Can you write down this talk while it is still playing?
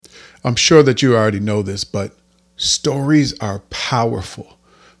I'm sure that you already know this, but stories are powerful.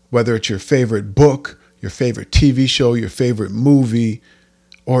 Whether it's your favorite book, your favorite TV show, your favorite movie,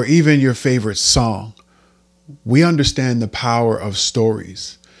 or even your favorite song, we understand the power of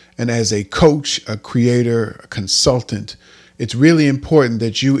stories. And as a coach, a creator, a consultant, it's really important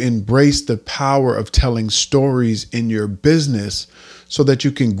that you embrace the power of telling stories in your business so that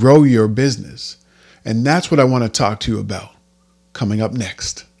you can grow your business. And that's what I want to talk to you about coming up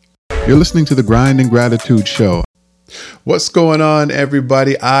next. You're listening to the Grind and Gratitude Show. What's going on,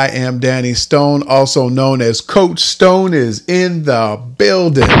 everybody? I am Danny Stone, also known as Coach Stone, is in the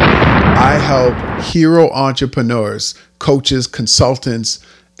building. I help hero entrepreneurs, coaches, consultants,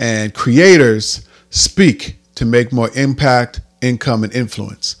 and creators speak to make more impact, income, and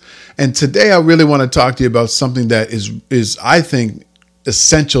influence. And today I really want to talk to you about something that is I think,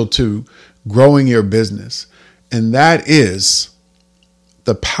 essential to growing your business. And that is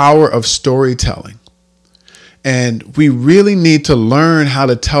the power of storytelling. And we really need to learn how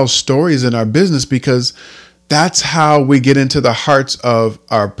to tell stories in our business because that's how we get into the hearts of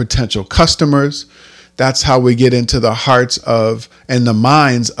our potential customers. That's how we get into the hearts of and the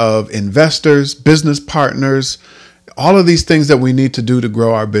minds of investors, business partners, all of these things that we need to do to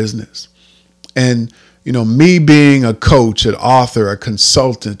grow our business. And, me being a coach, an author, a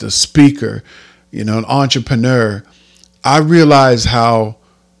consultant, a speaker, an entrepreneur, I realize how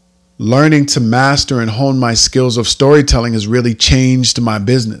learning to master and hone my skills of storytelling has really changed my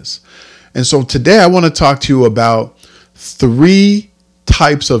business. And so today I want to talk to you about 3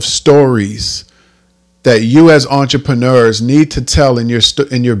 types of stories that you as entrepreneurs need to tell in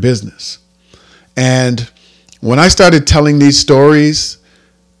your business. And when I started telling these stories,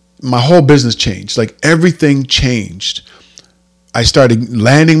 my whole business changed. Like everything changed. I started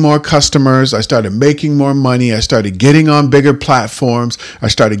landing more customers. I started making more money. I started getting on bigger platforms. I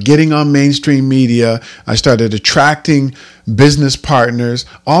started getting on mainstream media. I started attracting business partners.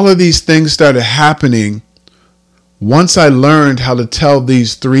 All of these things started happening once I learned how to tell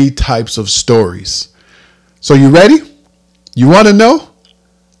these 3 types of stories. So you ready? You want to know?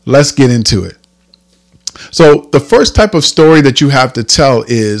 Let's get into it. So the first type of story that you have to tell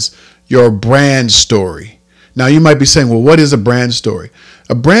is your brand story. Now, you might be saying, well, what is a brand story?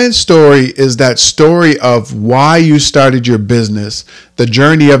 A brand story is that story of why you started your business, the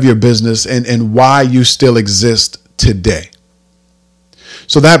journey of your business, and why you still exist today.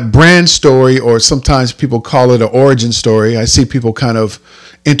 So that brand story, or sometimes people call it an origin story. I see people kind of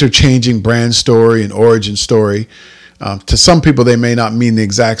interchanging brand story and origin story. To some people, they may not mean the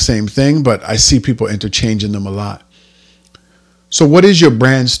exact same thing, but I see people interchanging them a lot. So what is your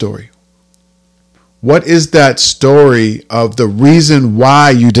brand story? What is that story of the reason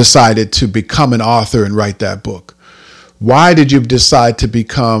why you decided to become an author and write that book? Why did you decide to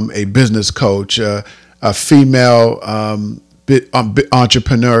become a business coach, a female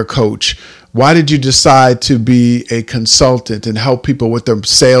entrepreneur coach? Why did you decide to be a consultant and help people with their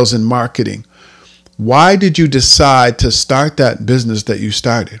sales and marketing? Why did you decide to start that business that you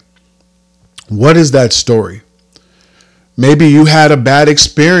started? What is that story? Maybe you had a bad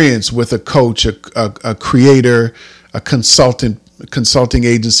experience with a coach, a creator, a consulting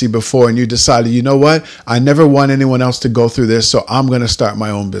agency before, and you decided, you know what? I never want anyone else to go through this, so I'm going to start my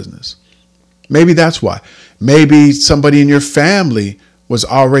own business. Maybe that's why. Maybe somebody in your family was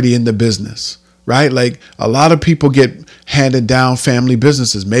already in the business, right? Like a lot of people get handed down family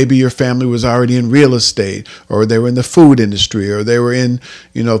businesses. Maybe your family was already in real estate, or they were in the food industry, or they were in,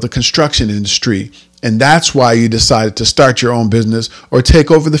 the construction industry. And that's why you decided to start your own business or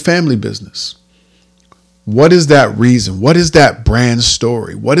take over the family business. What is that reason? What is that brand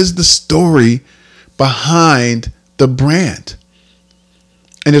story? What is the story behind the brand?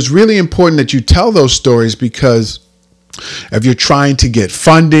 And it's really important that you tell those stories because if you're trying to get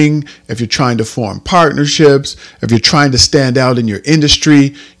funding, if you're trying to form partnerships, if you're trying to stand out in your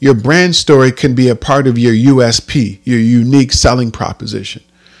industry, your brand story can be a part of your USP, your unique selling proposition.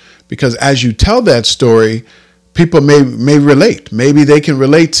 Because as you tell that story, people may relate. Maybe they can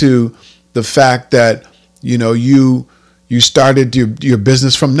relate to the fact that, you started your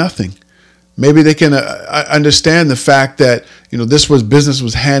business from nothing. Maybe they can understand the fact that, business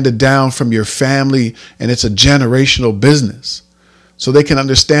was handed down from your family and it's a generational business. So they can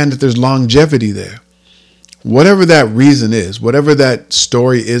understand that there's longevity there. Whatever that reason is, whatever that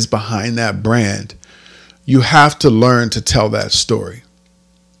story is behind that brand, you have to learn to tell that story.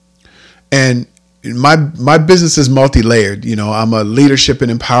 And my business is multi-layered. I'm a leadership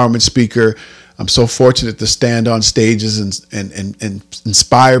and empowerment speaker. I'm so fortunate to stand on stages and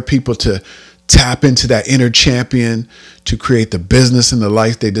inspire people to tap into that inner champion to create the business and the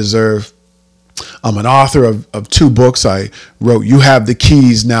life they deserve. I'm an author of 2 books. I wrote You Have the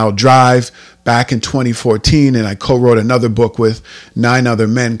Keys, Now Drive back in 2014, and I co-wrote another book with 9 other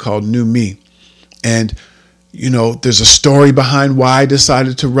men called New Me. And, there's a story behind why I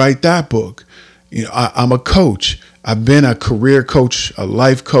decided to write that book. I'm a coach. I've been a career coach, a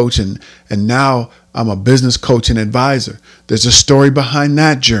life coach, and now I'm a business coach and advisor. There's a story behind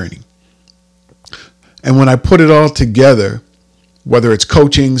that journey. And when I put it all together, whether it's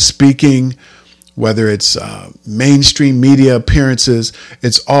coaching, speaking, whether it's mainstream media appearances,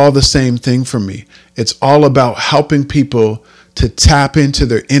 it's all the same thing for me. It's all about helping people to tap into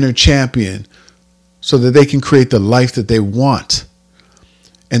their inner champion so that they can create the life that they want.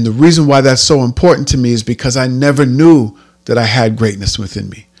 And the reason why that's so important to me is because I never knew that I had greatness within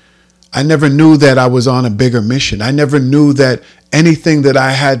me. I never knew that I was on a bigger mission. I never knew that anything that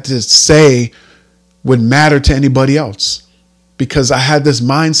I had to say would matter to anybody else, because I had this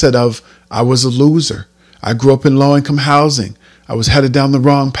mindset of I was a loser. I grew up in low-income housing. I was headed down the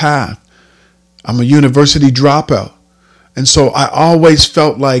wrong path. I'm a university dropout. And so I always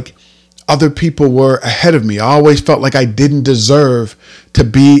felt like other people were ahead of me. I always felt like I didn't deserve to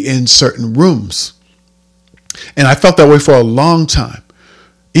be in certain rooms. And I felt that way for a long time.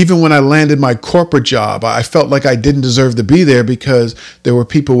 Even when I landed my corporate job, I felt like I didn't deserve to be there because there were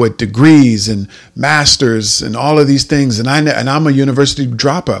people with degrees and masters and all of these things. And I'm a university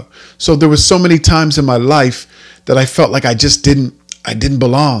dropout. So there were so many times in my life that I felt like I didn't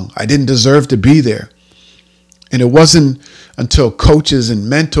belong. I didn't deserve to be there. And it wasn't until coaches and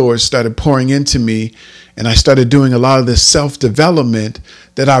mentors started pouring into me and I started doing a lot of this self-development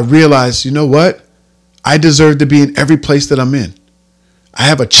that I realized, you know what? I deserve to be in every place that I'm in. I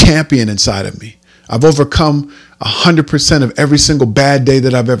have a champion inside of me. I've overcome 100% of every single bad day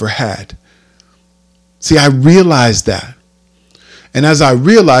that I've ever had. See, I realized that. And as I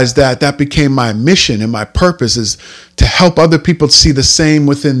realized that, that became my mission and my purpose is to help other people see the same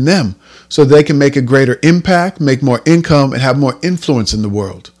within them so they can make a greater impact, make more income, and have more influence in the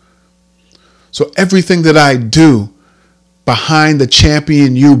world. So everything that I do behind the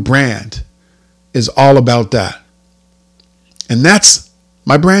Champion You brand is all about that. And that's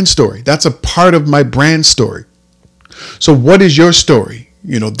my brand story. That's a part of my brand story. So what is your story?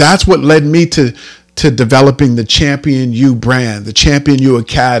 That's what led me to developing the Champion You brand, the Champion You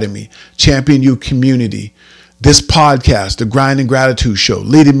Academy, Champion You community, this podcast, the Grind and Gratitude Show,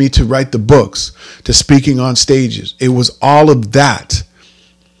 leading me to write the books, to speaking on stages. It was all of that.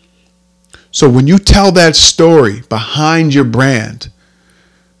 So when you tell that story behind your brand,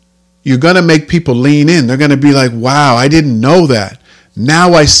 you're going to make people lean in. They're going to be like, wow, I didn't know that.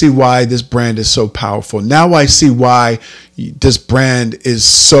 Now I see why this brand is so powerful. Now I see why this brand is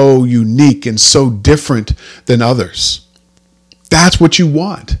so unique and so different than others. That's what you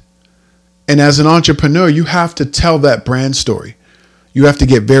want. And as an entrepreneur, you have to tell that brand story. You have to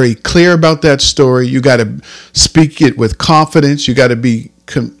get very clear about that story. You got to speak it with confidence. You got to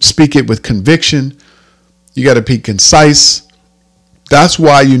speak it with conviction. You got to be concise. That's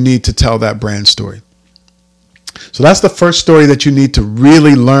why you need to tell that brand story. So that's the first story that you need to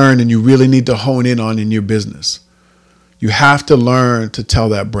really learn and you really need to hone in on in your business. You have to learn to tell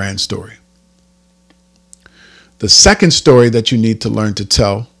that brand story. The second story that you need to learn to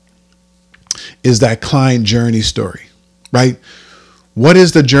tell is that client journey story, right? What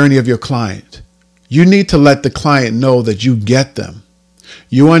is the journey of your client? You need to let the client know that you get them.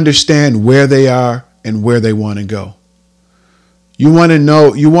 You understand where they are and where they want to go. You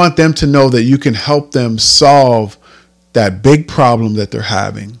want them to know that you can help them solve that big problem that they're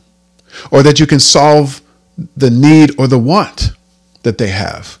having, or that you can solve the need or the want that they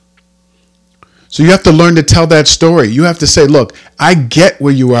have. So you have to learn to tell that story. You have to say, look, I get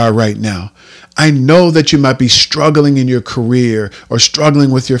where you are right now. I know that you might be struggling in your career or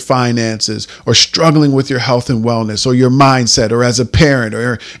struggling with your finances or struggling with your health and wellness or your mindset or as a parent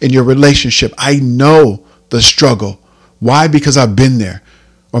or in your relationship. I know the struggle. Why? Because I've been there,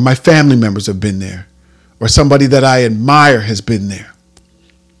 or my family members have been there, or somebody that I admire has been there.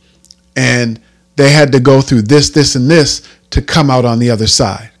 And they had to go through this, and this to come out on the other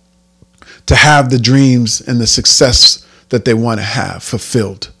side, to have the dreams and the success that they want to have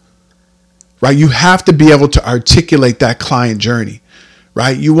fulfilled. Right? You have to be able to articulate that client journey,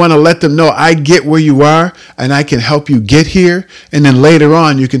 right? You want to let them know, I get where you are and I can help you get here. And then later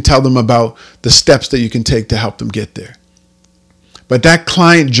on, you can tell them about the steps that you can take to help them get there. But that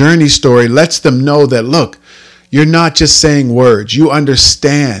client journey story lets them know that, look, you're not just saying words. You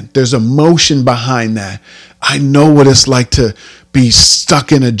understand. There's emotion behind that. I know what it's like to be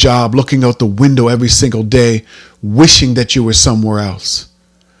stuck in a job, looking out the window every single day, wishing that you were somewhere else.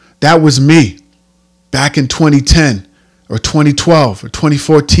 That was me back in 2010 or 2012 or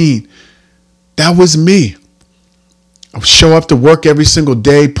 2014. That was me. I would show up to work every single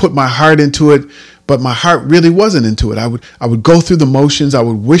day, put my heart into it, but my heart really wasn't into it. I would go through the motions. I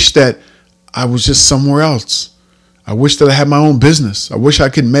would wish that I was just somewhere else. I wish that I had my own business. I wish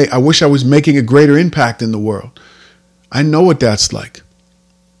I was making a greater impact in the world. I know what that's like.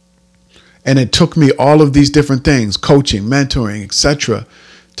 And it took me all of these different things, coaching, mentoring, etc.,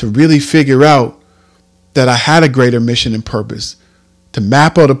 to really figure out that I had a greater mission and purpose, to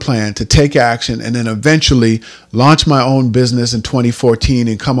map out a plan, to take action, and then eventually launch my own business in 2014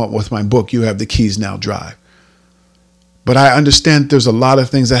 and come up with my book, You Have the Keys, Now Drive. But I understand there's a lot of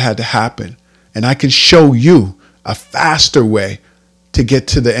things that had to happen, and I can show you a faster way to get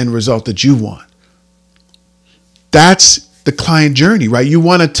to the end result that you want. That's the client journey, right? You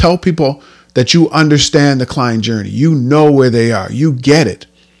want to tell people that you understand the client journey. You know where they are. You get it.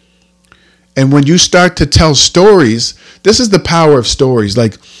 And when you start to tell stories, this is the power of stories.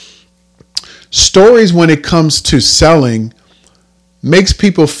 Like, stories, when it comes to selling, makes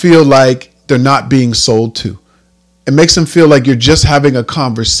people feel like they're not being sold to. It makes them feel like you're just having a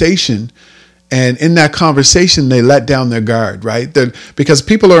conversation. And in that conversation, they let down their guard, right? Because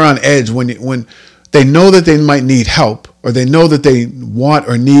people are on edge when they know that they might need help, or they know that they want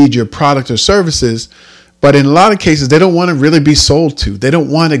or need your product or services. But in a lot of cases, they don't want to really be sold to. They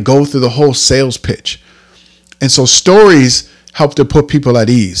don't want to go through the whole sales pitch. And so stories help to put people at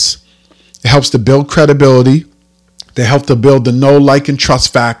ease. It helps to build credibility. They help to build the know, like, and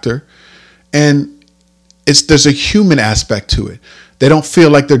trust factor. And there's a human aspect to it. They don't feel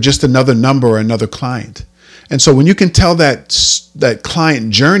like they're just another number or another client. And so when you can tell that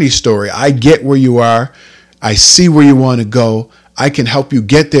client journey story, I get where you are. I see where you want to go. I can help you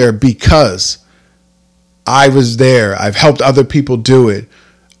get there because I was there. I've helped other people do it.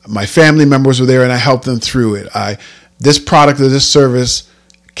 My family members were there and I helped them through it. This product or this service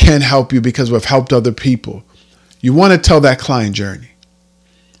can help you because we've helped other people. You want to tell that client journey.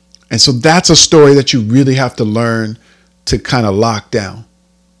 And so that's a story that you really have to learn to kind of lock down.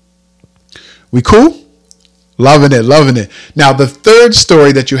 We cool? Loving it. Now, the third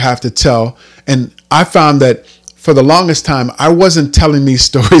story that you have to tell, and I found that for the longest time, I wasn't telling these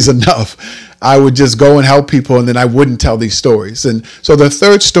stories enough. I would just go and help people, and then I wouldn't tell these stories. And so the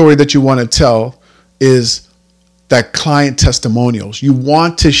third story that you want to tell is that client testimonials. You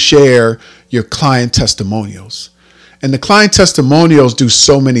want to share your client testimonials. And the client testimonials do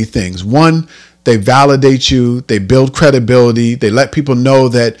so many things. One, they validate you. They build credibility. They let people know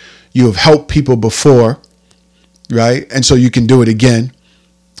that you have helped people before, right? And so you can do it again.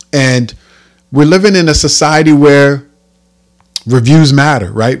 And we're living in a society where reviews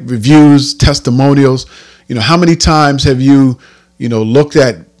matter, right? Reviews, testimonials. How many times have you looked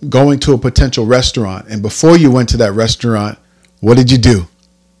at going to a potential restaurant, and before you went to that restaurant, what did you do?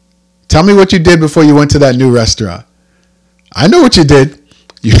 Tell me what you did before you went to that new restaurant. I know what you did.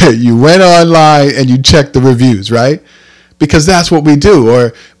 You went online and you checked the reviews, right? Because that's what we do.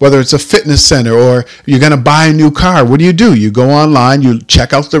 Or whether it's a fitness center or you're going to buy a new car, what do? You go online, you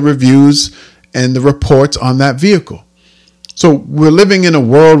check out the reviews and the reports on that vehicle. So we're living in a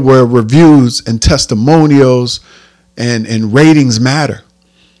world where reviews and testimonials and ratings matter.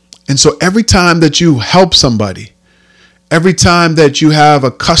 And so every time that you help somebody, every time that you have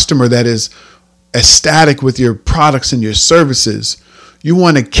a customer that is ecstatic with your products and your services, you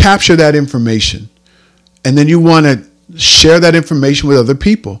want to capture that information, and then you want to share that information with other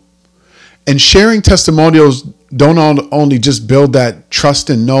people. And sharing testimonials don't only just build that trust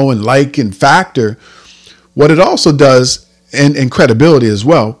and know and like and factor. What it also does, and credibility as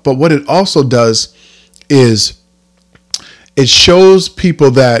well, but what it also does is it shows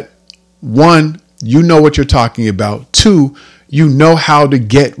people that, one, you know what you're talking about. Two, you know how to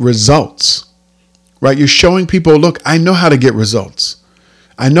get results, right? You're showing people, look, I know how to get results.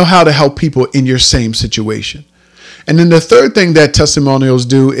 I know how to help people in your same situation. And then the third thing that testimonials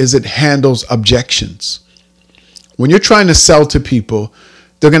do is it handles objections. When you're trying to sell to people,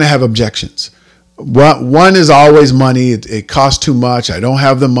 they're going to have objections. One is always money. It costs too much. I don't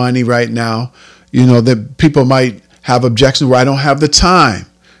have the money right now. That people might have objections where I don't have the time.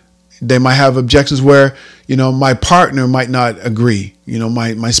 They might have objections where, my partner might not agree.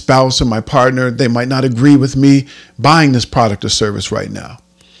 My spouse or my partner, they might not agree with me buying this product or service right now.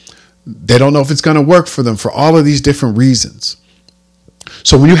 They don't know if it's going to work for them for all of these different reasons.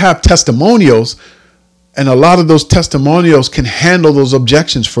 So when you have testimonials, and a lot of those testimonials can handle those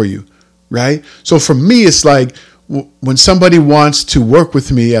objections for you, right? So for me, it's like when somebody wants to work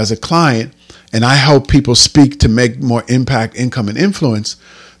with me as a client and I help people speak to make more impact, income, and influence,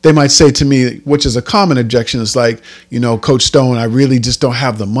 they might say to me, which is a common objection, is like, Coach Stone, I really just don't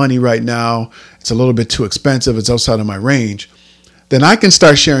have the money right now. It's a little bit too expensive. It's outside of my range. Then I can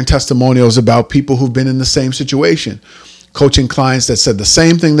start sharing testimonials about people who've been in the same situation, coaching clients that said the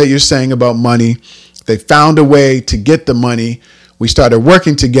same thing that you're saying about money. They found a way to get the money. We started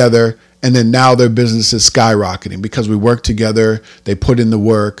working together, and then now their business is skyrocketing because we work together. They put in the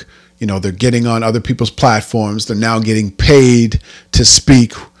work. They're getting on other people's platforms. They're now getting paid to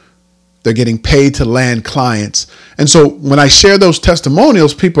speak. They're getting paid to land clients. And so when I share those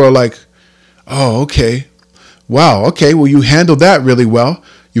testimonials, people are like, oh, okay. Wow. Okay. Well, you handled that really well.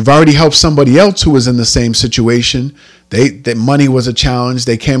 You've already helped somebody else who was in the same situation. That money was a challenge.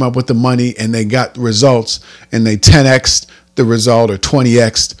 They came up with the money and they got results, and they 10x'd the result or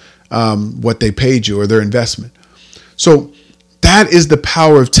 20x'd what they paid you or their investment. So that is the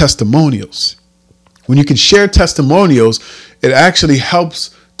power of testimonials. When you can share testimonials, it actually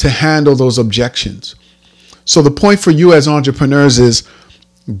helps to handle those objections. So the point for you as entrepreneurs is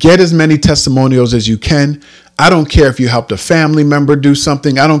get as many testimonials as you can. I don't care if you helped a family member do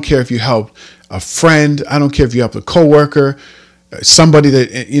something. I don't care if you helped a friend. I don't care if you helped a coworker, somebody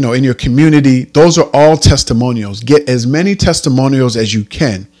that, in your community. Those are all testimonials. Get as many testimonials as you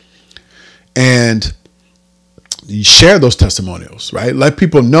can and you share those testimonials, right? Let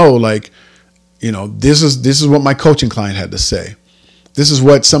people know, like, this is what my coaching client had to say. This is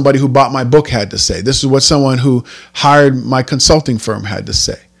what somebody who bought my book had to say. This is what someone who hired my consulting firm had to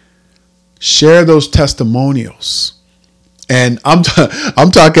say. Share those testimonials. And I'm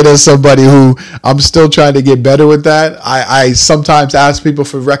talking as somebody who I'm still trying to get better with that. I sometimes ask people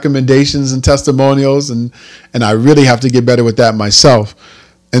for recommendations and testimonials, and I really have to get better with that myself.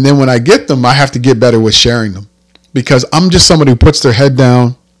 And then when I get them, I have to get better with sharing them, because I'm just somebody who puts their head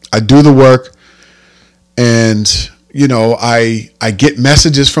down. I do the work, and I get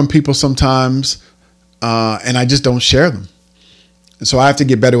messages from people sometimes, and I just don't share them. And so I have to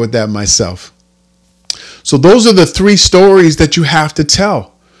get better with that myself. So those are the 3 stories that you have to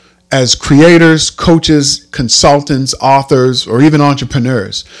tell as creators, coaches, consultants, authors, or even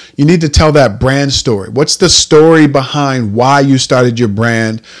entrepreneurs. You need to tell that brand story. What's the story behind why you started your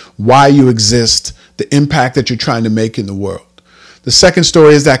brand, why you exist, the impact that you're trying to make in the world? The second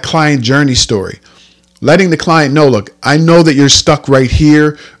story is that client journey story. Letting the client know, look, I know that you're stuck right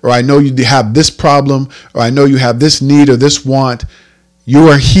here, or I know you have this problem, or I know you have this need or this want. You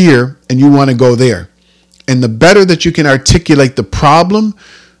are here and you want to go there. And the better that you can articulate the problem,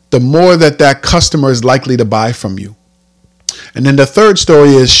 the more that customer is likely to buy from you. And then the third story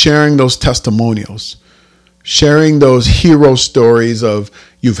is sharing those testimonials, sharing those hero stories of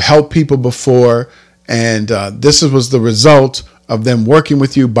you've helped people before, and this was the result of them working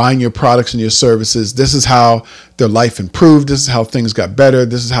with you, buying your products and your services. This is how their life improved. This is how things got better.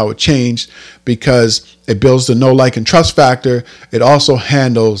 This is how it changed, because it builds the know, like, and trust factor. It also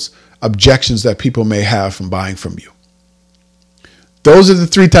handles objections that people may have from buying from you. Those are the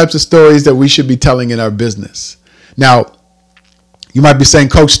 3 types of stories that we should be telling in our business. Now, you might be saying,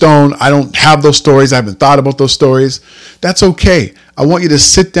 Coach Stone, I don't have those stories. I haven't thought about those stories. That's okay. I want you to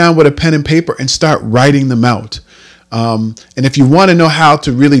sit down with a pen and paper and start writing them out. And if you want to know how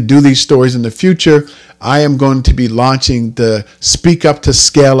to really do these stories in the future, I am going to be launching the Speak Up to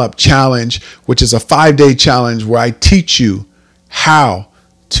Scale Up Challenge, which is a 5-day challenge where I teach you how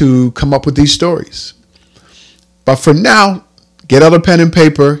to come up with these stories. But for now, get out a pen and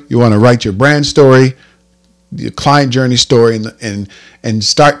paper. You want to write your brand story, your client journey story, and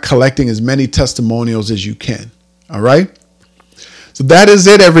start collecting as many testimonials as you can. All right? So that is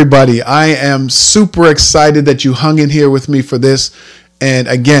it, everybody. I am super excited that you hung in here with me for this. And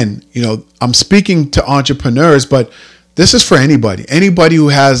again, I'm speaking to entrepreneurs, but this is for anybody who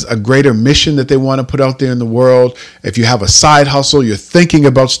has a greater mission that they want to put out there in the world. If you have a side hustle, you're thinking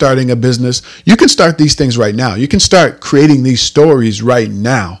about starting a business, you can start these things right now. You can start creating these stories right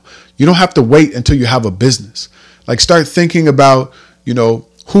now. You don't have to wait until you have a business. Like, start thinking about,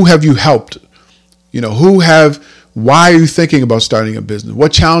 who have you helped? Why are you thinking about starting a business?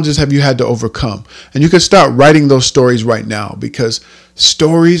 What challenges have you had to overcome? And you can start writing those stories right now, because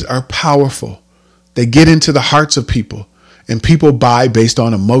stories are powerful. They get into the hearts of people, and people buy based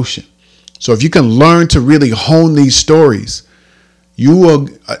on emotion. So if you can learn to really hone these stories, you will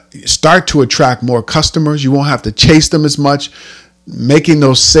start to attract more customers. You won't have to chase them as much. Making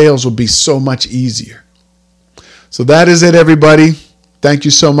those sales will be so much easier. So that is it, everybody. Thank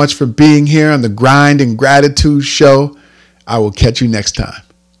you so much for being here on the Grind and Gratitude Show. I will catch you next time.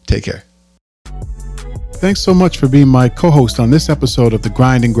 Take care. Thanks so much for being my co-host on this episode of the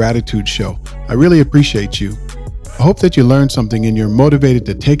Grind and Gratitude Show. I really appreciate you. I hope that you learned something and you're motivated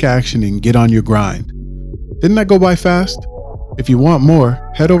to take action and get on your grind. Didn't that go by fast? If you want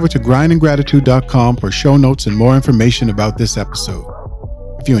more, head over to grindandgratitude.com for show notes and more information about this episode.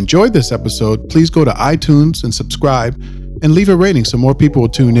 If you enjoyed this episode, please go to iTunes and subscribe and leave a rating so more people will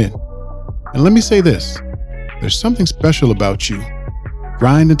tune in. And let me say this, there's something special about you.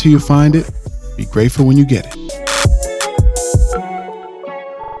 Grind until you find it. Be grateful when you get it.